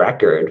shipper of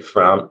record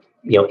from,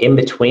 in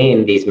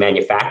between these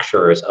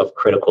manufacturers of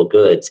critical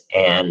goods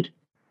and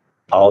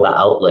all the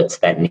outlets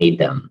that need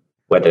them,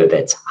 whether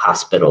that's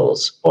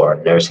hospitals or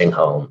nursing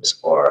homes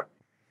or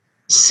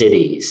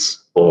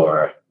cities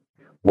or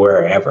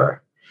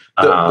wherever.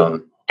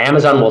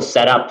 Amazon will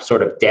set up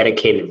sort of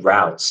dedicated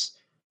routes,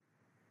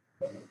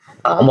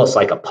 almost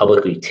like a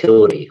public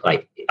utility,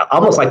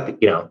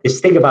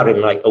 just think about it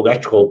in like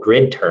electrical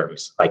grid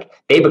terms. Like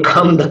they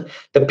become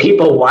the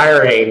people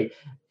wiring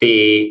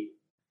the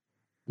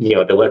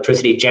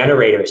electricity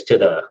generators to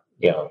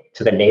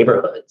the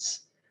neighborhoods,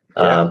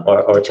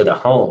 or to the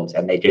homes,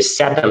 and they just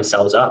set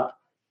themselves up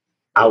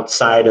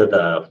outside of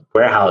the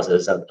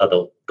warehouses of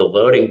the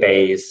loading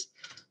bays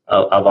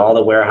of all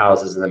the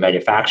warehouses and the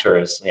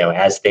manufacturers,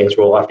 as things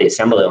roll off the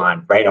assembly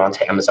line right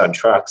onto Amazon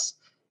trucks,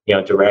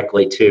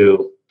 directly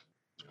to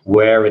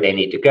wherever they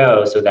need to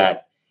go, so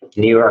that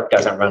New York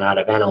doesn't run out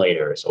of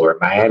ventilators, or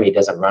Miami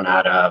doesn't run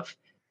out of,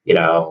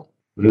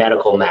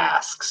 medical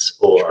masks,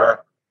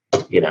 or,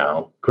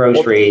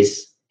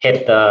 groceries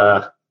hit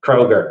the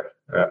Kroger,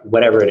 or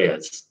whatever it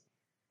is.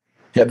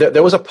 Yeah,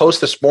 there was a post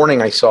this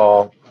morning I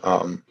saw.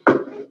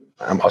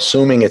 I'm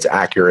assuming it's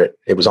accurate.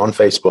 It was on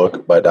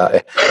Facebook, but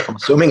I'm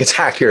assuming it's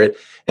accurate.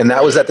 And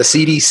that was at the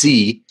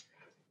CDC.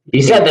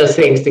 You said those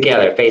things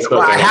together, Facebook.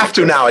 Well, I have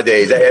to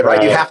nowadays,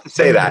 right? You have to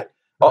say that.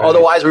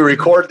 Otherwise, we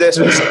record this,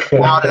 we send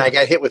it out, and I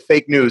get hit with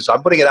fake news. So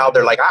I'm putting it out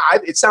there like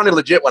it sounded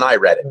legit when I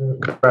read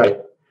it. Right.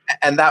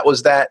 And that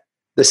was that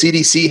the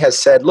CDC has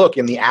said, look,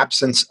 in the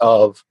absence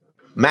of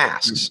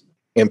masks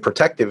and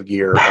protective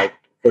gear like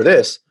for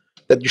this,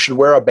 that you should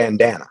wear a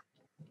bandana.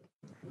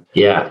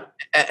 Yeah.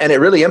 And it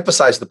really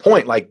emphasized the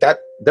point, like that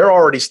they're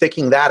already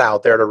sticking that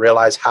out there to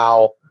realize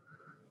how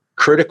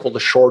critical the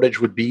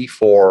shortage would be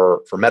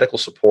for medical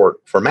support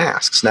for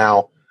masks.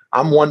 Now,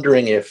 I'm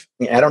wondering if,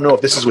 I don't know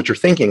if this is what you're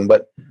thinking,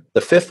 but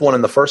the fifth one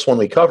and the first one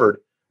we covered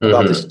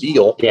about this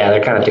deal. Yeah,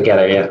 they're kind of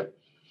together, yeah.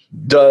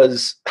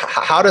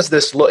 How does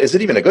this look? Is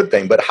it even a good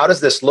thing? But how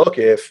does this look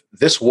if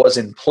this was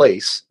in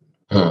place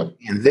and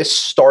this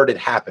started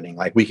happening?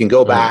 Like we can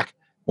go back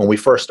when we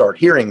first start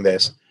hearing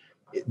this.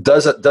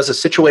 Does a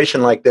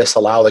situation like this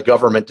allow the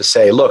government to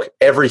say, look,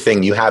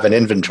 everything you have in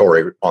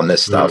inventory on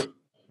this stuff,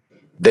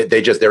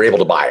 they're able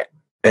to buy it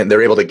and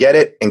they're able to get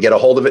it and get a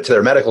hold of it to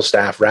their medical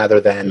staff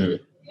rather than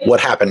what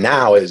happened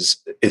now is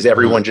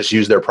everyone just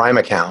used their Prime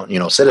account,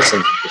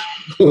 Citizens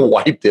just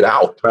wiped it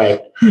out. Right.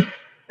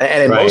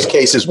 And in most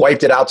cases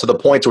wiped it out to the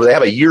point where they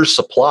have a year's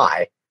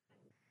supply,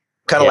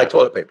 kind of like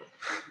toilet paper.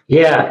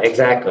 Yeah,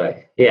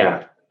 exactly.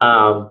 Yeah.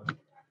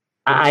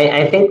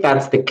 I think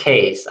that's the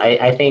case.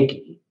 I think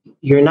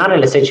you're not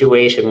in a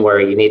situation where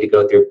you need to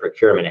go through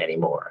procurement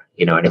anymore.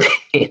 You know what I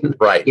mean?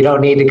 Right. You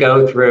don't need to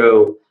go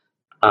through,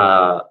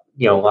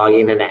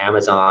 logging into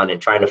Amazon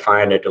and trying to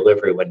find a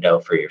delivery window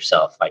for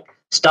yourself. Like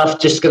stuff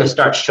just going to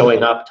start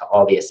showing up to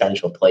all the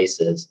essential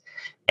places.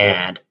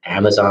 And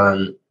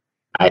Amazon,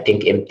 I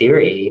think in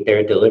theory,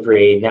 their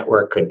delivery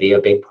network could be a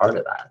big part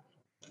of that.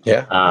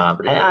 Yeah.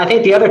 And I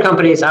think the other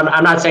companies,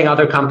 I'm not saying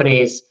other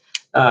companies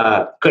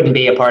couldn't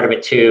be a part of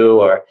it too,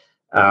 or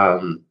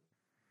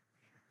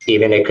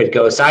even it could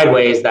go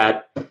sideways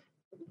that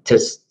to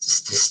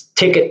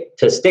stick it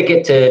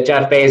to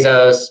Jeff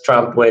Bezos,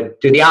 Trump would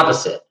do the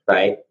opposite,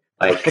 right?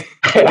 Like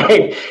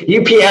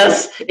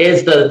UPS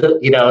is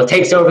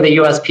takes over the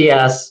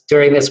USPS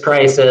during this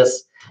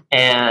crisis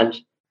and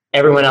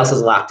everyone else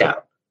is locked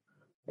out.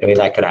 I mean,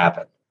 that could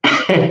happen.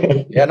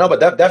 Yeah, no,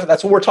 but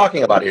that's what we're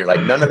talking about here.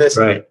 Like none of this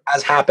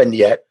has happened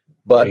yet,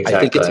 but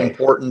I think it's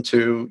important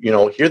to,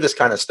 hear this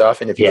kind of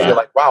stuff. And if you feel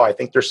like, wow, I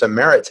think there's some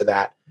merit to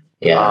that,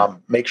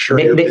 make sure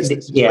your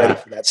business is ready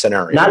for that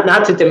scenario.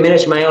 Not to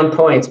diminish my own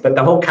points, but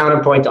the whole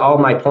counterpoint to all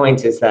my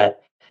points is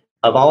that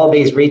of all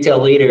these retail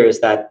leaders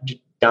that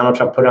Donald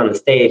Trump put on the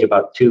stage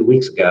about 2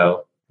 weeks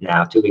ago,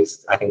 I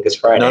think this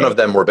Friday. None of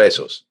them were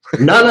Bezos.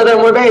 None of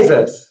them were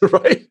Bezos.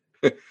 Right.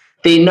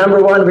 The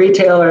number one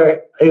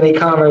retailer in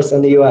e-commerce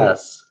in the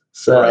U.S.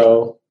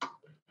 So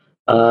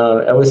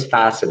it was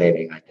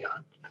fascinating, I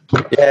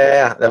thought.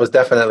 Yeah, that was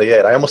definitely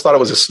it. I almost thought it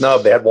was a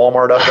snub. They had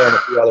Walmart up there and a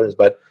few others,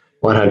 but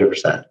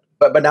 100%.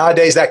 But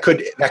nowadays that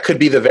could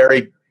be the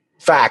very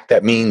fact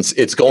that means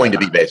it's going to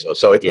be Bezos.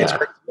 So it's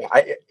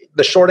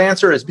the short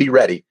answer is be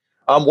ready.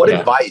 What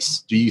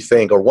advice do you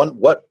think, or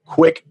what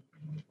quick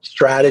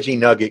strategy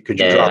nugget could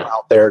you drop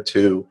out there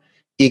to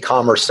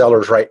e-commerce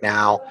sellers right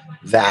now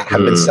that have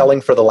been selling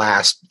for the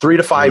last 3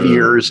 to 5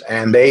 years,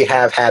 and they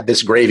have had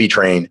this gravy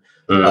train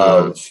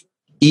of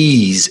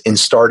ease in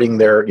starting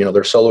their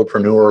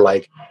solopreneur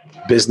like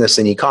business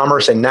in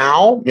e-commerce, and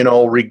now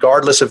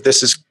regardless if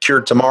this is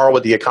cured tomorrow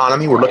with the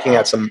economy, we're looking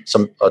at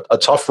a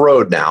tough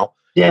road now.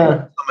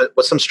 Yeah.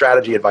 What's some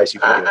strategy advice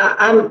you can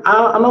give?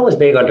 I'm always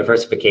big on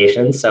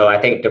diversification, so I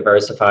think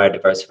diversify.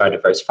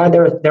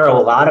 There are a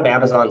lot of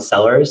Amazon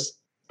sellers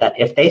that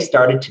if they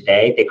started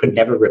today, they could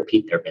never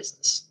repeat their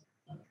business.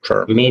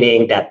 Sure.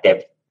 Meaning that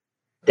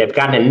they've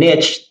gotten a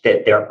niche,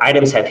 that their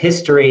items have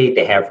history,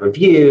 they have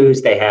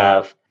reviews,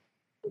 they're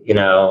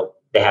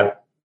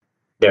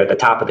the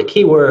top of the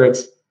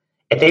keywords.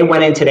 If they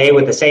went in today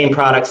with the same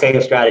product, same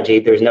strategy,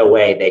 there's no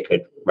way they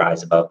could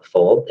rise above the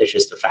fold. It's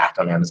just a fact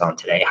on Amazon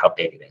today how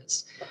big it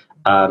is.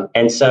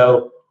 And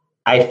so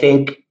I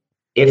think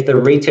if the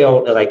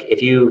retail,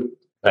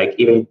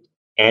 even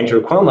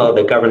Andrew Cuomo,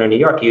 the governor of New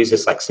York, used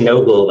this like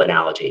snow globe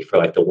analogy for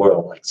like the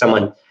world. It's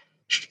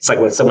like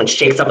when someone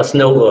shakes up a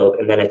snow globe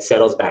and then it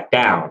settles back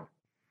down.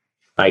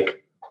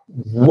 Like,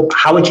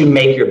 how would you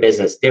make your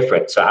business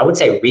different? So I would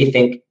say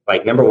rethink.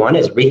 Like number one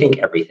is rethink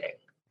everything,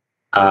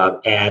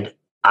 and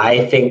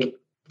I think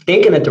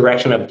in the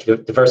direction of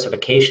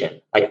diversification.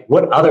 Like,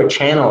 what other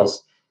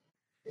channels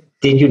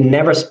did you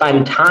never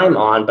spend time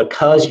on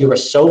because you were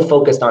so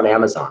focused on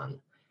Amazon?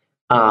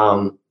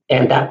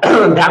 And that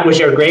that was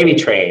your gravy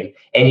train,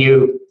 and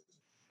you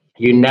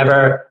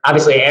never.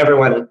 Obviously,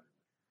 everyone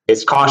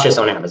is cautious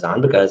on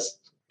Amazon because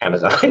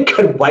Amazon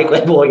could white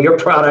label your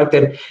product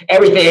and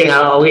everything.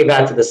 I'll leave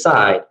that to the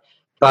side.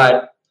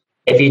 But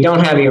if you don't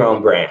have your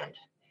own brand,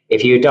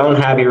 if you don't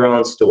have your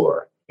own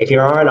store, if you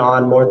aren't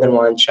on more than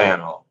one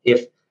channel,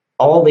 if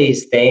all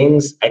these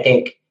things, I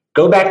think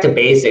go back to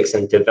basics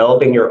and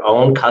developing your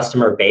own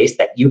customer base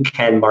that you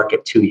can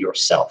market to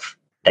yourself,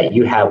 that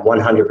you have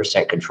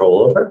 100%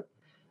 control over.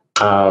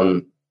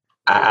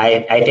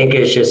 I think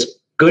it's just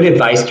good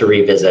advice to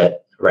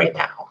revisit right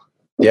now.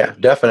 Yeah,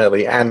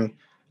 definitely. And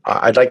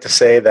I'd like to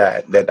say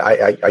that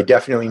I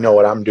definitely know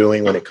what I'm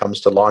doing when it comes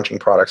to launching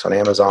products on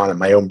Amazon and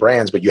my own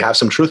brands, but you have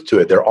some truth to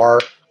it. There are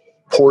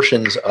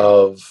portions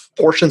of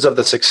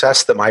the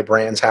success that my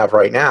brands have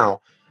right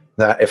now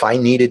that if I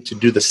needed to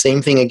do the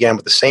same thing again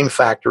with the same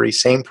factory,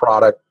 same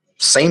product,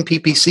 same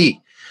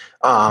PPC,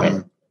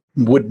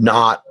 would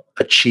not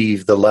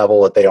achieve the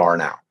level that they are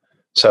now.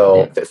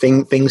 So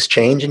things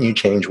change and you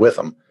change with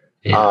them.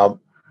 Yeah.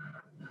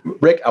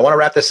 Rick, I want to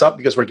wrap this up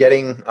because we're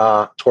getting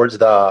towards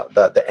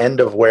the end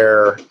of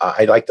where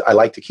I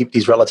like to keep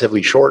these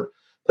relatively short.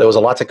 There was a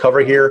lot to cover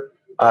here.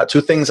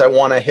 Two things I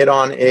want to hit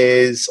on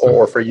is,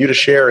 or for you to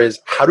share, is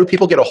how do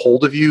people get a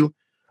hold of you?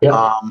 Yep.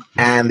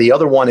 And the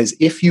other one is,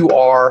 if you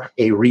are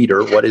a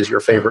reader, what is your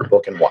favorite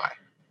book and why?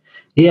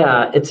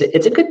 Yeah, it's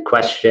a good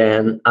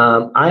question.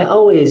 I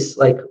always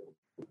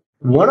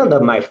one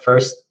of my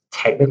first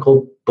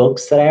technical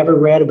books that I ever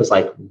read was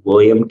like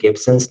William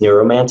Gibson's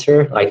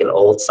Neuromancer, like an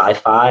old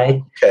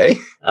sci-fi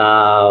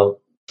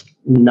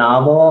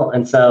novel.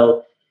 And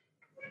so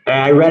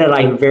I read it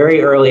like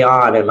very early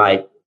on in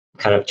like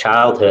kind of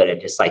childhood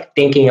and just like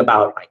thinking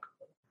about like,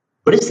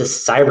 what is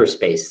this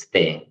cyberspace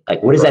thing?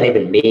 Like, what does that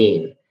even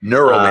mean?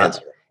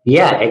 Neuromancer.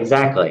 Yeah,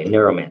 exactly.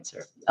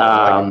 Neuromancer.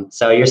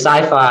 So your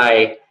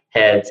sci-fi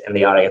heads in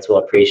the audience will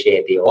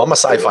appreciate the old I'm a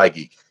sci-fi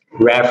geek.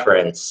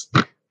 reference.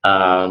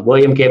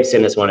 William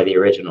Gibson is one of the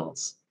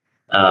originals.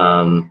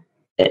 And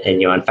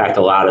in fact,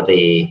 a lot of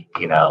the,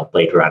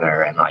 Blade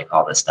Runner and like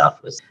all this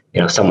stuff was,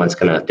 someone's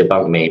going to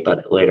debunk me,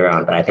 but later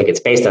on, but I think it's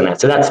based on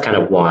that. So that's kind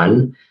of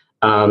one.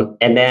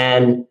 And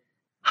then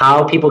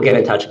how people get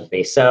in touch with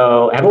me.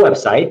 So I have a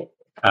website.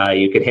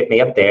 You can hit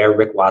me up there,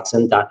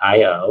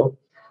 rickwatson.io.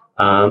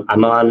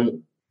 I'm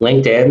on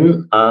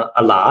LinkedIn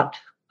a lot.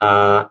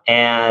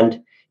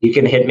 And you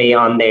can hit me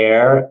on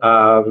there.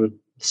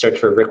 Search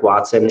for Rick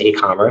Watson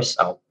e-commerce.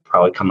 I'll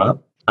probably come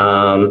up.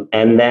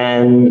 And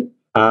then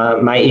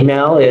my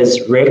email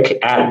is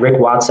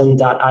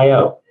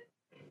rick@rickwatson.io.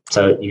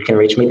 So you can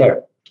reach me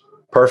there.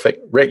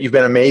 Perfect. Rick, you've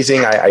been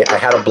amazing. I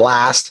had a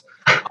blast.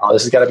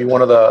 This has got to be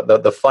one of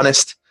the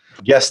funnest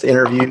guest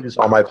interviews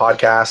on my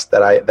podcast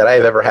that I've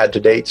ever had to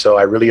date. So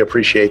I really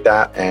appreciate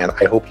that. And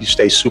I hope you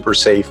stay super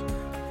safe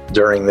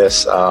during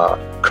this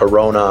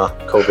Corona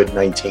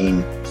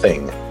COVID-19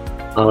 thing.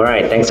 All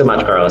right. Thanks so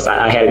much, Carlos.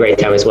 I had a great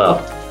time as well.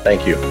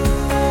 Thank you.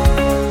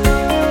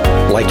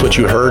 Liked what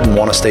you heard and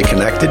want to stay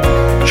connected?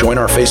 Join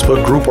our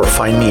Facebook group or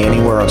find me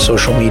anywhere on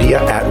social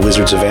media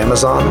 @Wizards of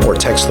Amazon or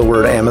text the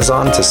word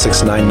Amazon to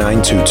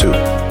 69922.